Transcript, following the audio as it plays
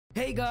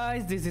Hey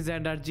guys, this is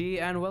Energy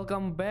and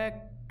welcome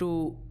back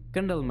to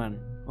Candleman.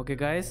 Okay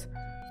guys,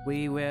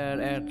 we were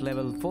at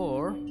level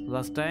 4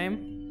 last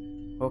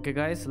time. Okay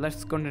guys,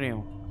 let's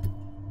continue.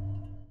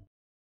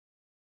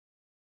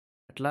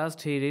 At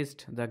last he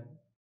reached the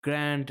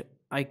grand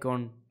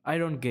icon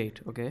iron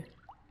gate. Okay,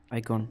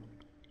 icon.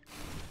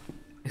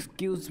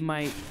 Excuse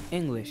my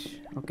English.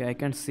 Okay, I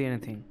can't see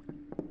anything.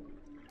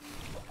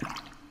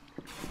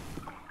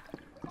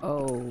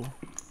 Oh,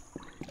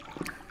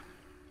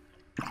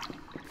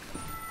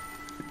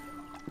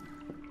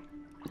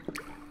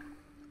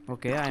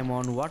 okay, I'm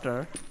on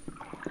water.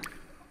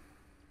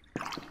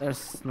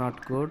 That's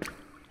not good.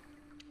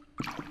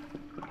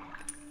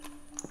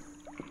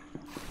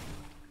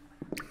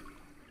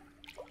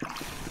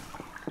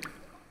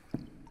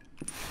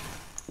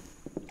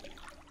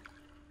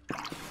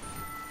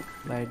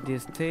 Like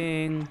this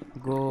thing,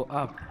 go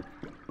up.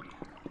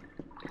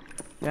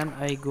 Can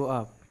I go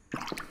up?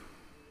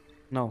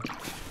 No.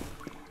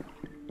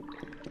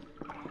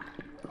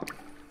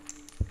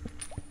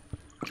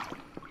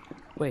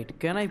 Wait,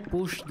 can I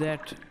push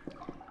that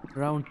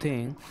round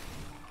thing?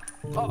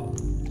 Oh,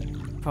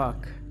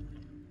 fuck.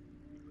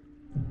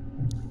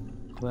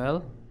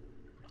 Well,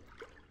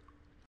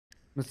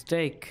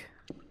 mistake.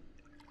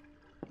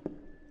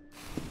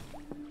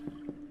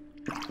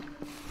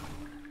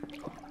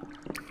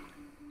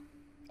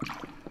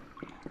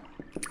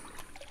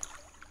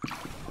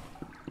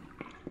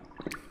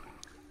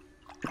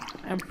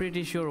 I'm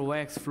pretty sure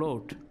wax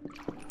float.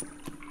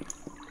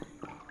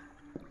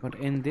 But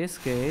in this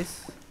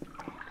case,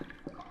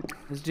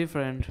 it's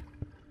different.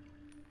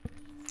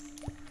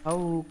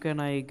 How can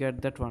I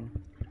get that one?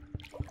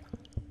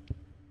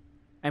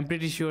 I'm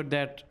pretty sure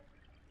that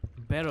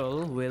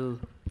barrel will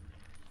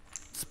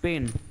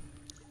spin.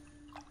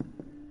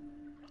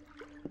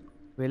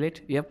 Will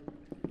it? Yep.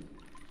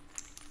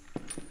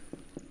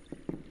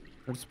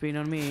 Don't spin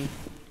on me,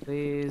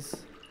 please.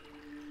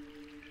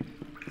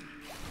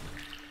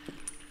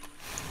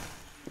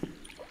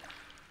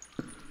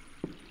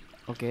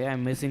 Okay,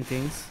 I'm missing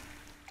things.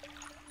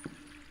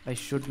 I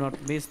should not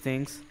miss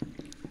things.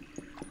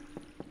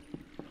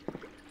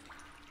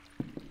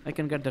 I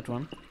can get that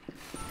one.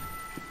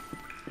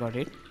 Got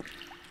it.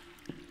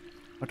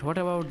 But what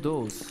about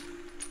those?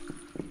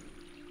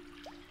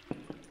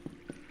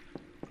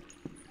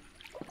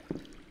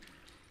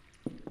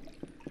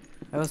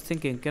 I was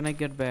thinking, can I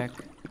get back?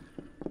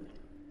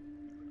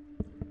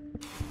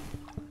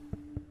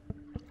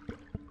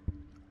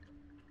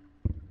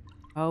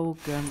 How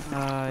can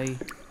I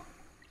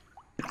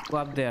go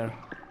up there?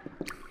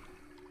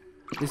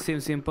 This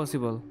seems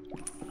impossible.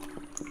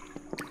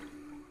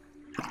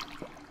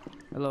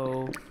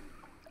 Hello?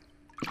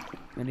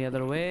 Any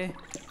other way?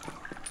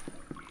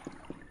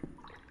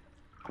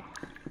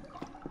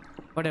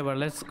 Whatever,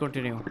 let's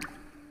continue.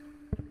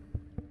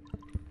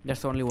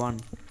 That's only one.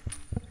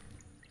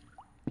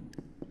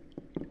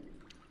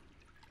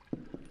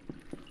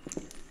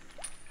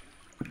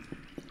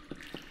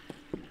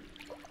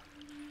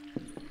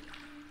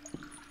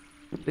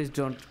 Please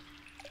don't.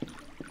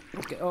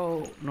 Okay,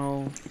 oh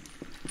no.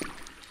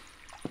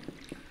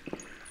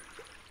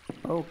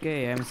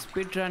 Okay, I'm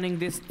speedrunning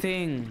this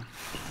thing.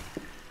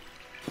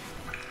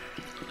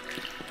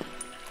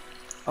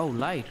 Oh,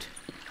 light.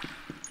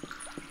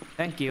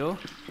 Thank you.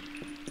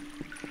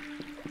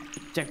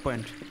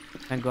 Checkpoint.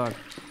 Thank God.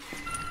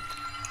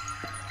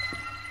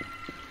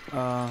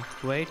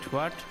 Wait,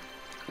 what?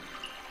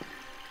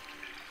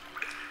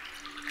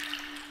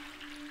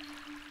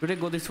 Should I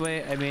go this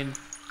way? I mean,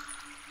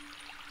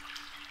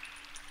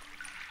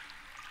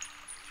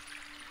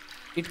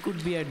 it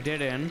could be a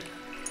dead end.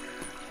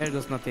 There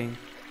goes nothing.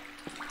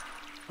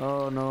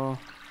 Oh no.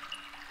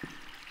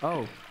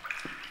 Oh.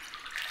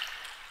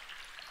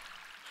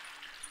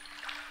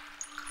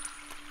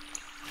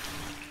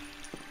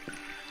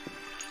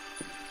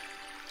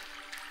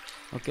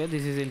 Okay,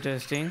 this is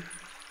interesting.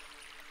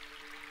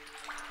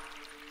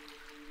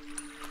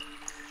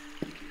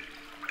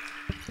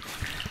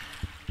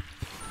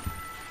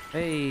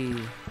 Hey.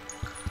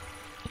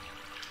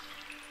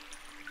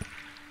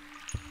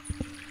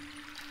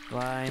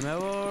 Climb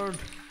aboard.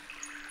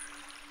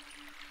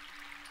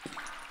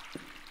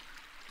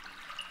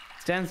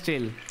 Stand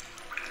still.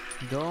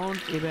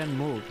 Don't even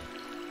move.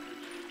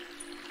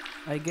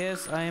 I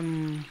guess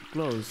I'm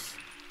close.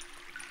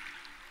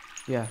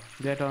 Yeah,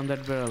 get on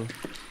that barrel.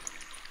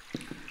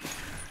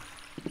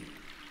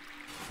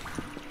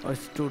 Oh,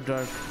 it's too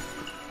dark.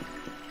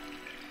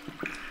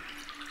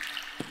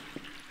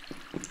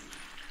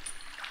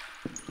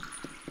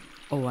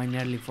 Oh, I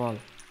nearly fall.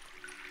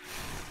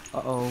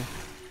 Uh-oh.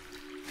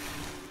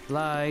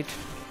 Light.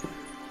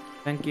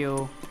 Thank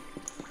you.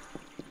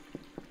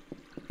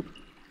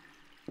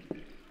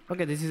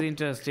 Okay, this is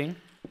interesting.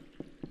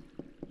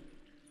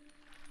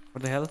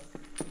 What the hell?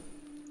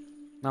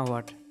 Now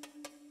what?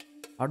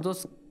 Are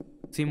those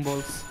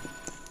symbols?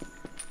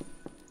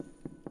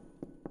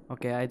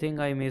 Okay, I think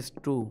I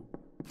missed two.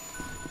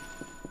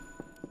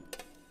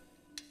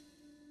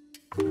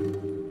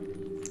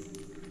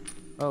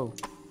 Oh.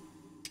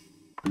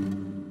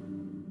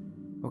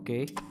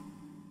 Okay.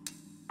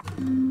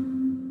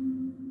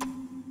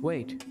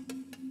 Wait.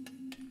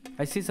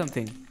 I see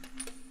something.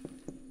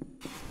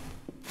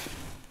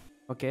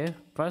 Okay,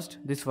 first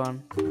this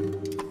one.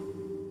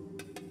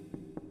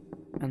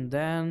 And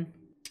then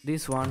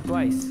this one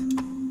twice.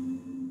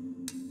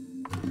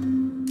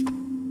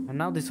 And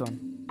now this one.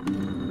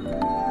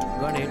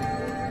 Got it.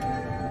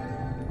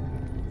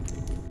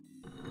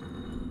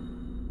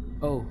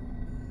 Oh.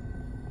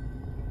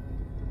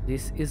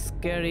 This is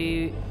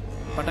scary,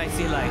 but I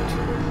see light.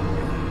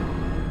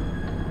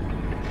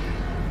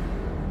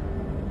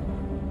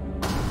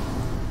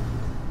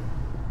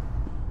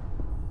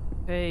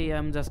 Hey,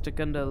 I'm just a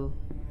candle.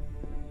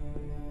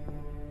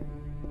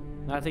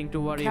 Nothing to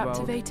worry about.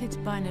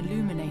 Captivated by an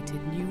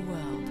illuminated new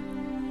world,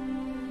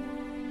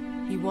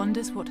 he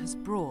wonders what has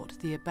brought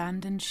the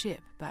abandoned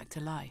ship back to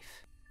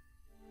life.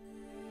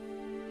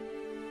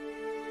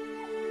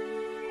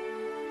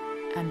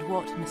 And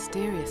what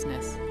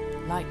mysteriousness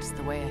lights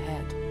the way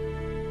ahead.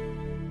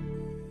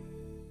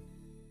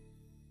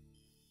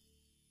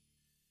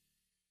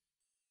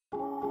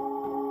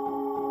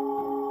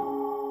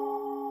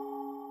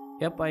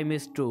 Yep, I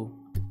missed two.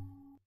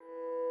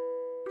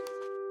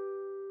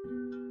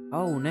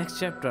 Oh, next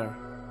chapter.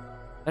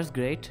 That's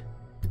great.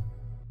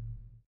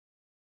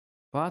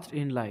 Bathed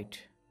in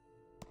light.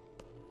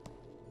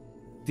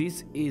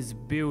 This is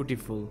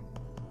beautiful.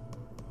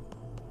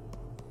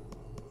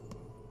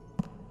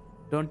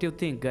 Don't you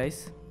think,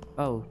 guys?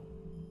 Oh.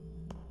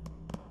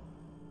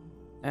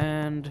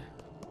 And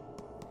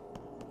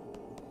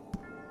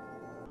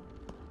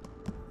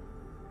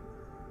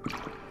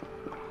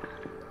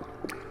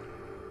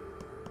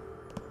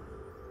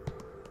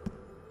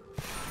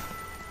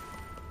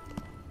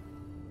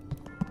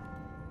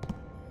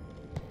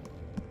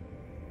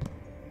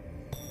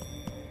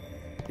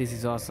this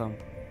is awesome.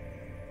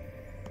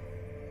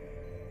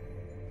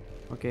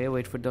 Okay,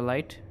 wait for the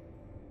light.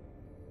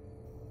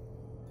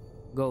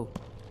 Go.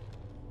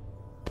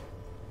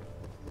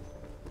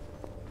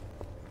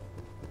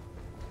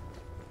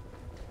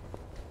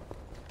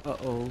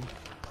 Uh-oh.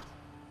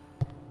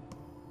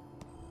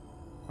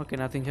 Okay,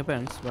 nothing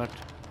happens, but...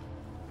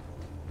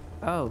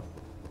 Oh.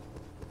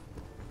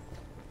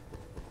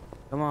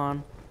 Come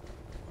on.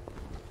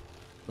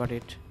 Got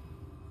it.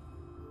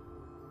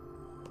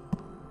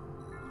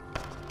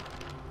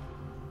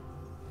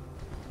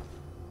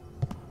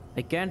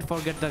 I can't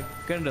forget the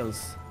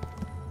candles.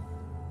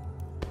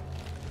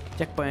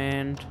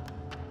 Checkpoint.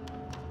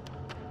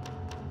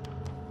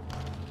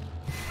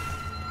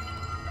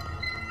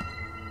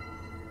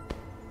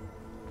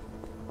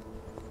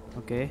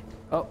 Okay.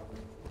 Oh.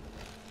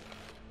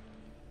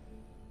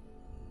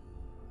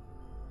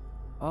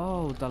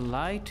 Oh, the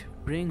light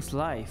brings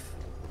life.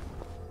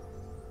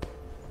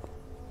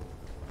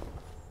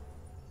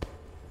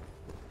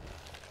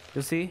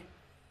 You see?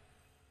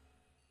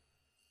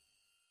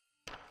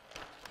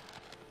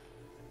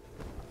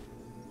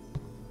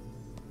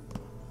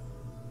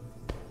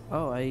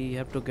 Oh, I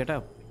have to get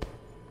up.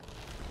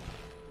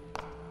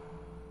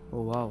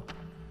 Oh, wow.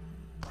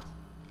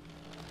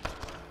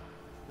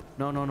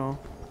 No, no, no.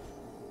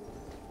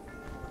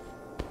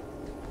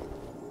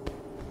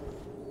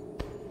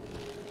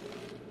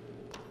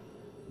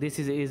 This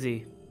is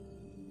easy.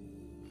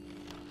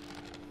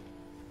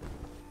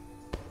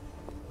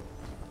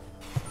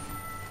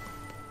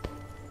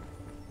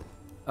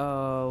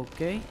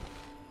 Okay.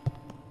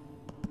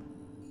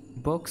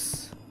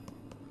 Books.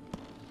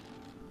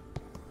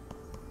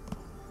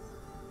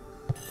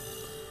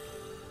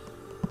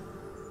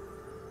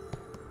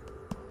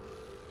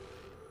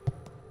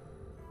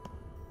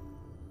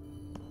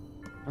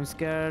 I'm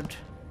scared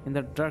in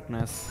the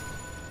darkness.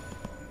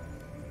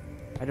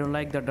 I don't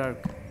like the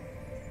dark.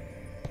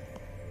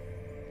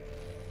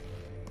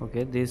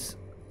 Okay, this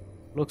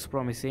looks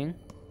promising.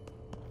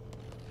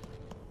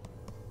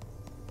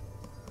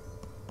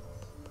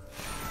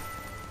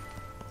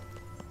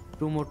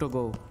 Two more to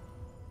go.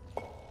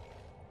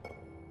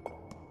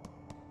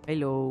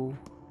 Hello.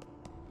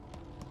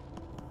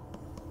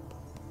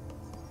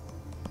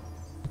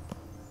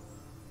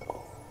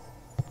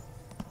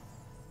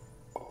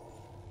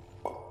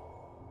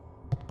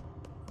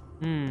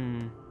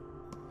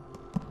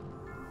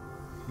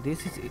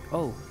 This is it.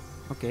 Oh,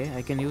 okay,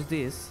 I can use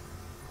this.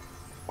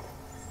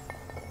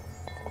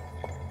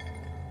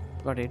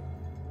 Got it.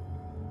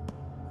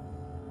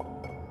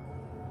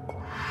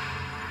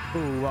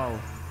 Oh, wow.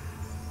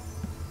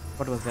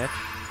 What was that?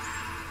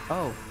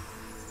 Oh.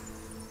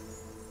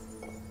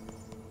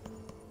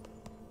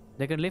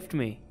 They can lift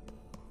me.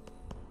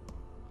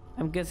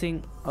 I'm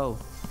guessing. Oh.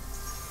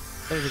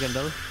 There's a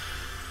candle.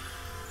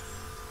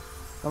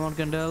 Come on,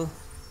 candle.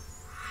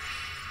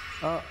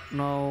 Oh,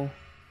 no.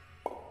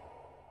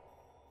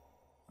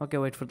 Okay,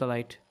 wait for the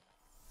light.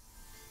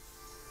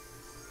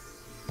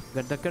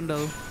 Get the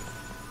candle.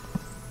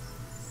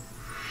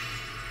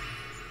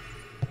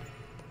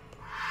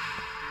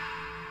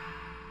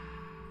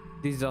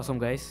 This is awesome,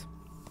 guys.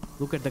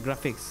 Look at the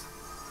graphics.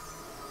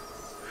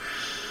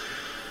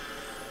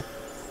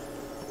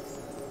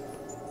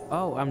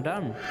 Oh, I'm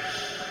done.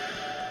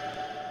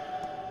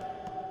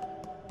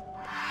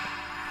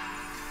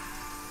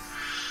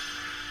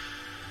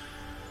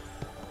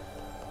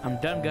 I'm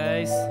done,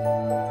 guys.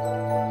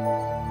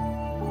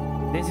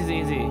 This is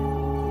easy.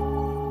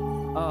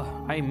 Oh,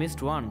 I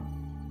missed one.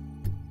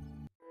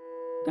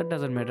 That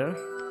doesn't matter,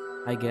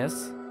 I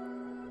guess.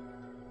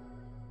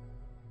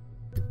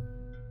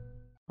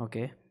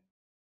 Okay.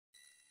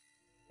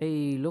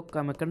 Hey, look,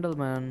 I'm a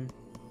candleman.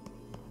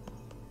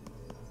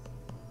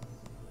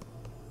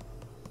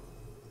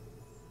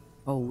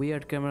 Oh,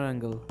 weird camera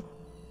angle.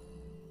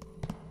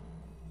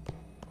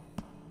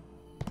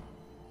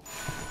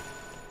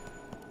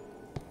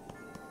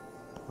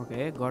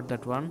 Okay, got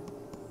that one.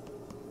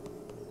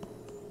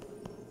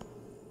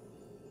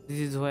 This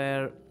is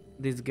where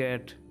this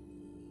get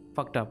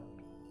fucked up.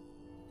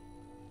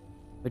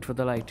 Wait for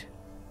the light.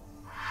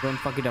 Don't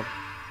fuck it up.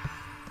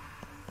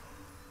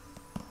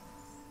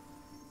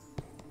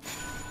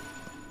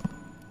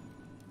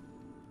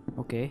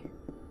 Okay.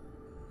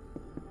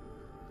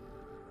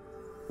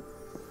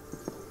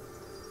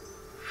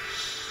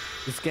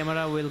 This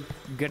camera will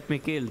get me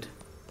killed.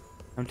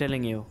 I'm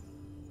telling you.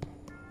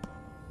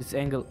 This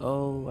angle.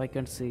 Oh, I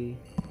can't see.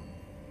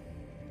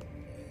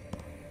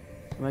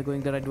 Am I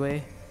going the right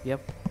way?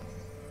 Yep.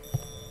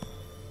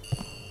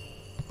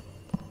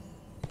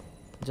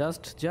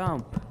 Just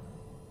jump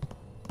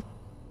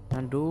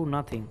and do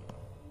nothing.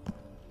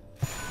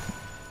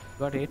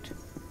 Got it.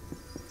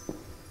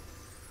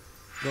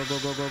 Go, go,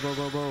 go, go, go,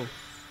 go, go.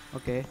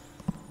 Okay.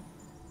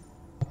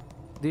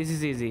 This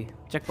is easy.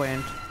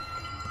 Checkpoint.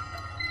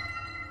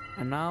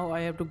 And now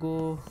I have to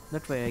go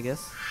that way, I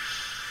guess.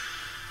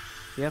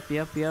 Yep,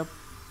 yep, yep.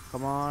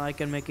 Come on, I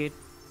can make it.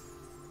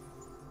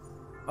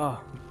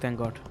 Oh, thank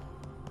God.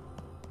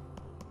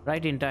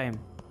 Right in time.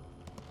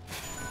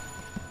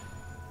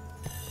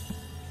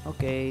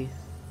 Okay.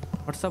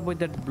 What's up with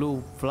that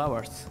blue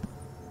flowers?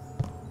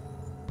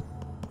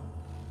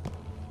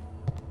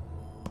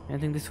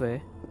 Anything this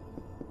way?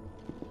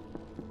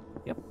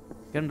 Yep.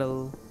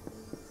 Candle.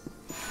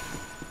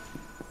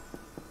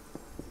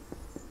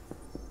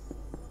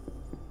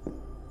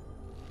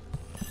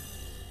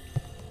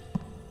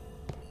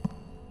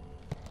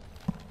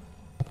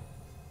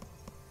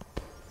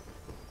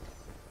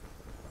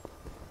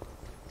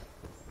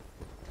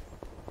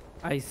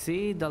 I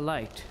see the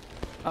light.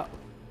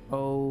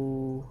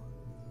 Oh.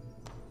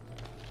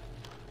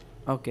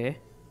 Okay.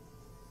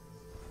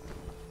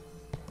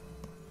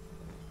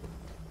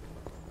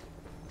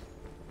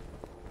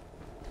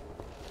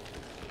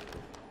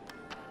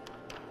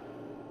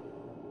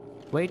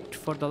 Wait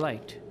for the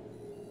light.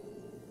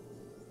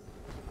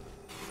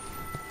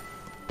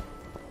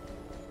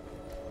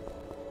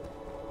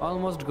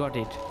 Almost got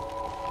it.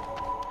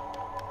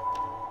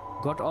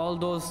 Got all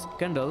those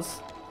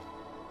candles,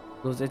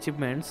 those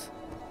achievements.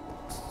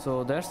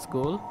 So that's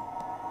cool.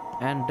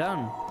 And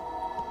done.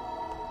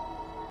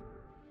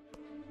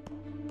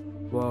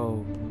 Whoa.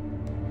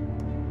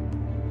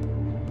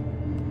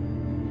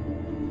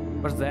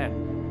 What's that?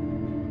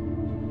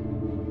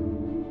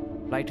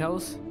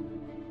 Lighthouse?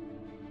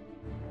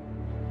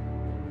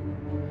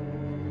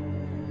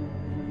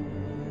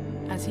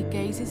 As he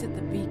gazes at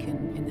the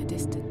beacon in the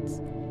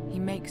distance, he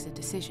makes a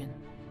decision.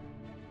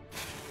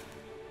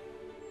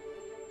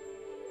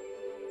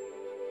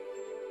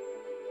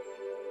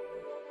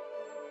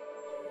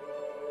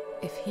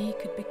 If he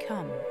could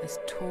become as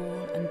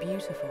tall and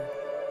beautiful,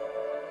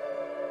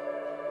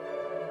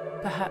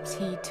 perhaps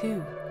he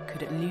too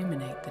could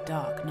illuminate the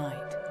dark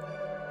night.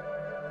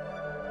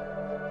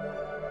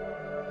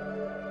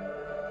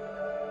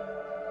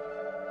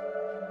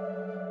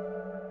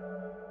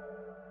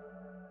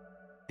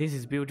 This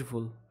is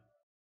beautiful.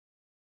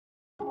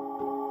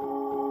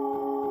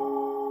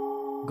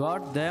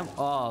 Got them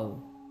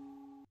all.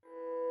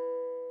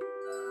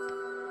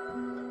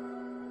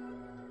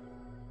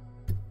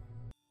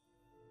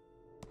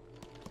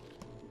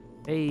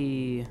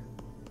 Hey.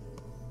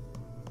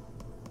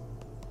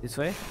 This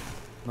way?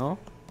 No?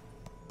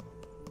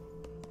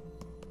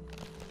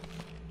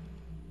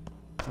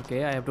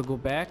 Okay, I have to go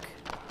back.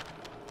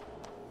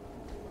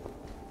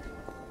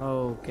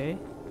 Okay.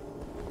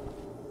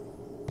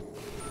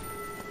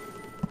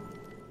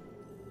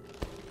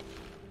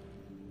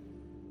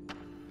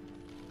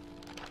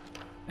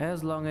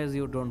 As long as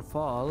you don't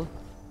fall,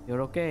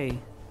 you're okay.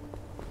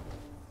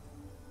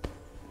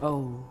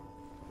 Oh,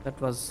 that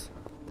was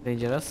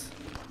dangerous.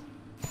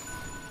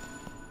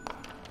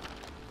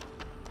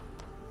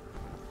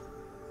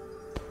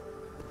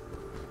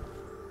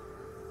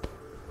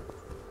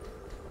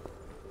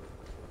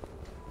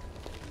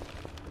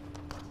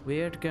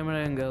 Weird camera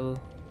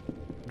angle.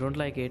 Don't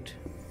like it.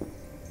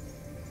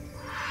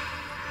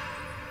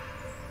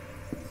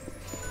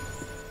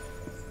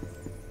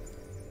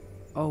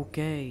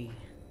 Okay.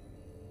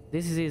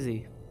 This is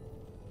easy.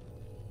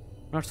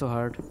 Not so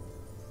hard.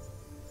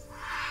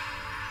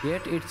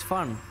 Yet it's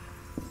fun.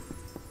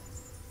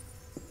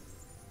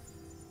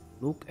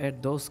 Look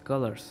at those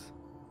colors.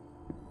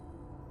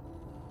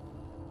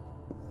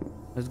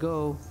 Let's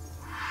go.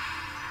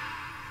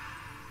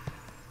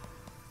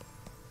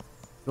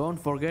 Don't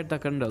forget the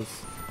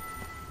candles.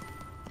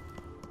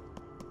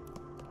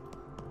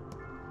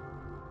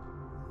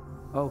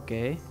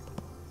 Okay.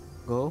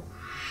 Go.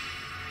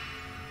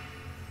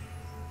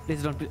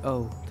 Please don't.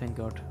 Oh, thank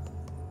God.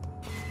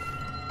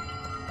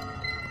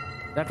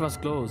 That was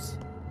close.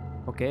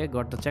 Okay,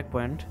 got the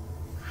checkpoint.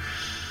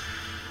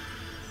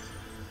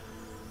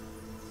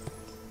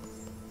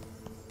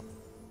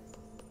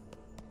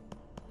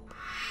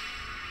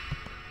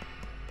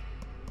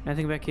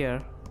 Nothing back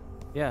here.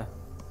 Yeah.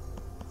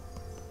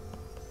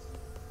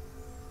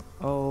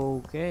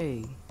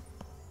 Okay.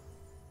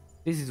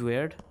 This is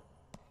weird.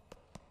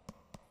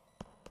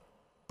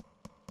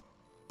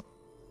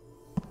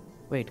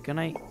 Wait, can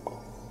I?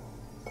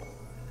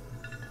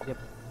 Yep.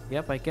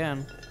 Yep, I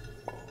can.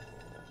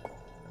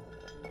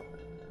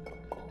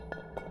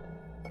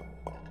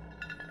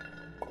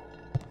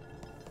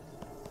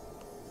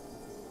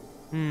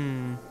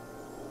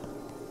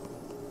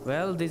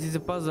 Well, this is a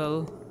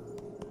puzzle.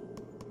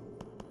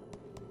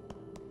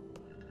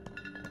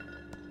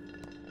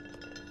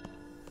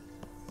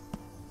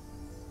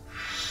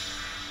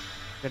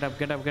 Get up,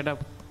 get up, get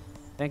up.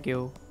 Thank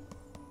you.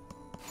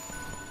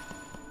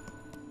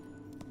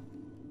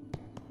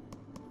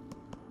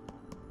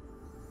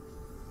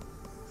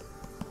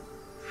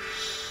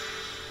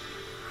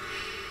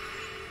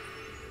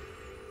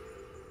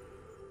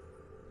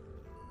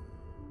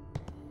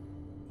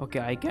 Okay,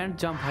 I can't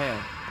jump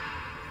higher.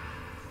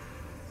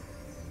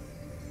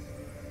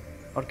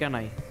 Or can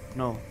I?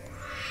 No.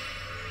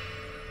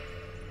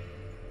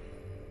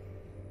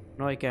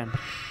 No, I can't.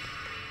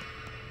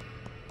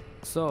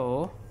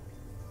 So,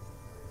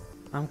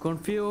 I'm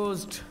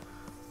confused.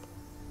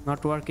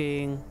 Not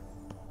working.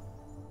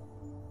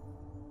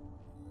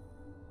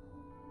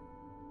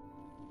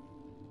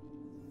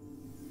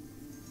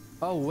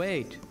 Oh,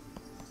 wait.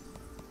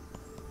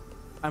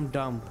 I'm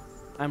dumb.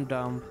 I'm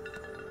dumb.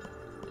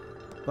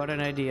 Got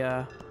an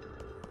idea.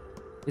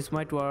 This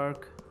might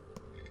work.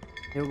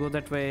 You go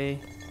that way.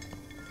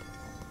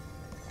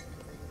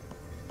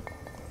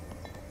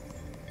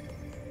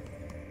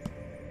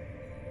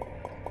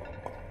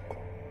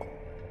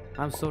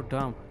 I'm so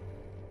dumb.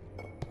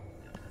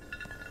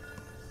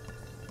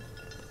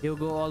 You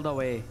go all the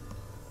way.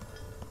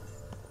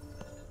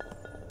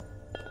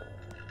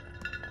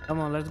 Come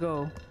on, let's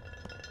go.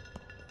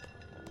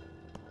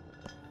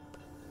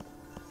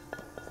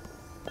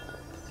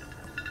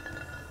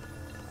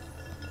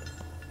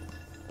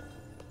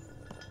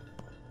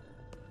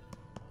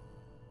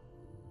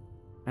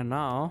 And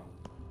now,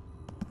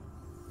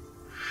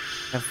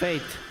 have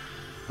faith.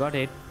 Got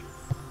it.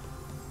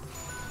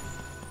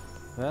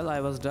 Well,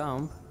 I was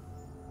dumb.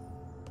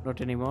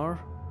 Not anymore.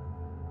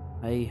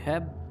 I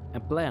have a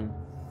plan.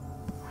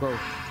 Go.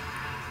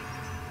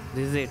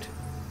 This is it.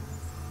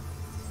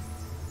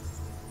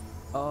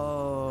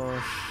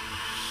 Oh,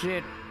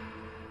 shit.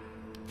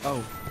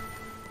 Oh.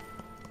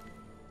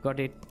 Got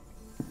it.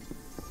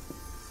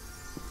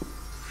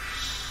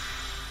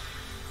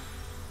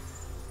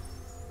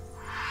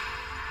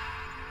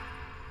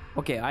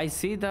 Okay, I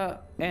see the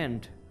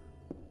end.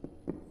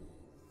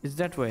 It's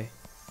that way.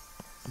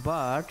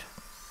 But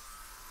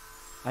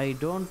I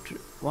don't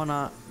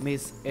wanna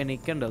miss any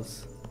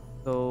candles.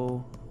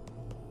 So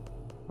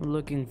I'm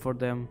looking for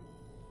them.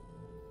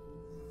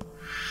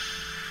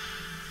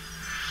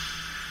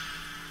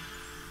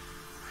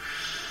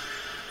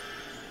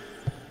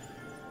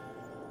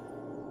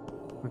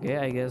 Okay,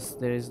 I guess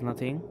there is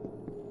nothing.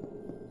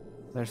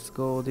 Let's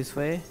go this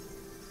way.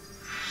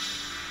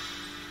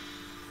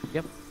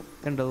 Yep,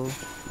 candle.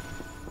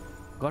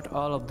 Got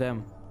all of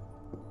them.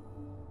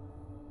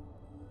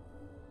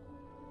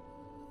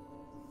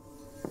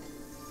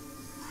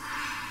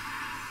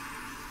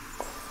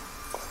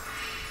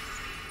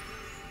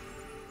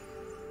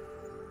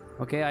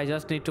 Okay, I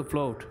just need to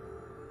float.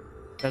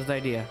 That's the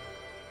idea.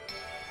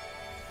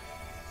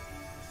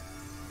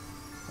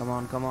 Come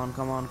on, come on,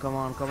 come on, come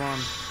on, come on.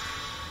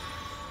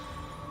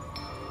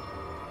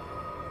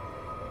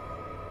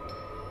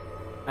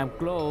 I'm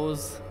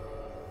close.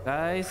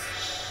 Guys,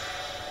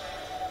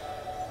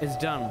 it's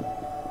done.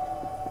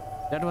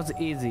 That was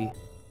easy.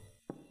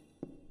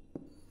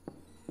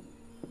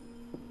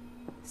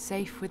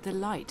 Safe with the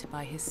light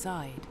by his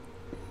side,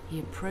 he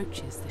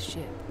approaches the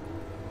ship.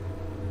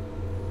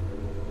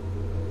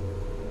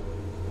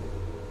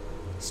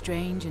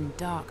 Strange and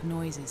dark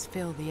noises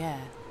fill the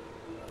air,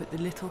 but the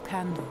little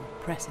candle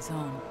presses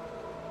on.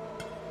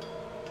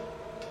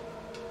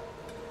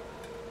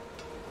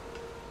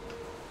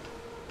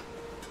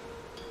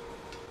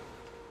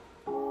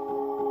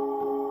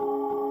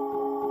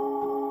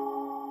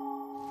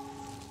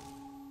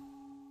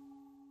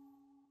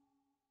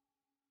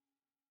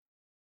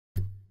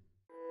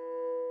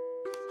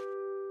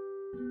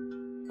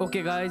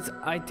 Okay guys,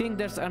 I think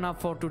that's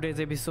enough for today's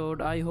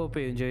episode. I hope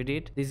you enjoyed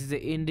it. This is an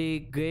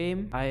indie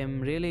game. I am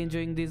really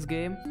enjoying this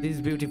game. This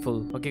is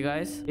beautiful. Okay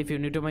guys, if you're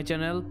new to my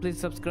channel, please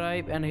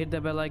subscribe and hit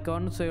the bell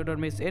icon so you don't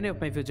miss any of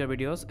my future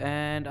videos.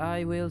 And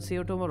I will see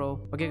you tomorrow.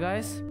 Okay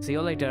guys, see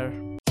you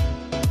later.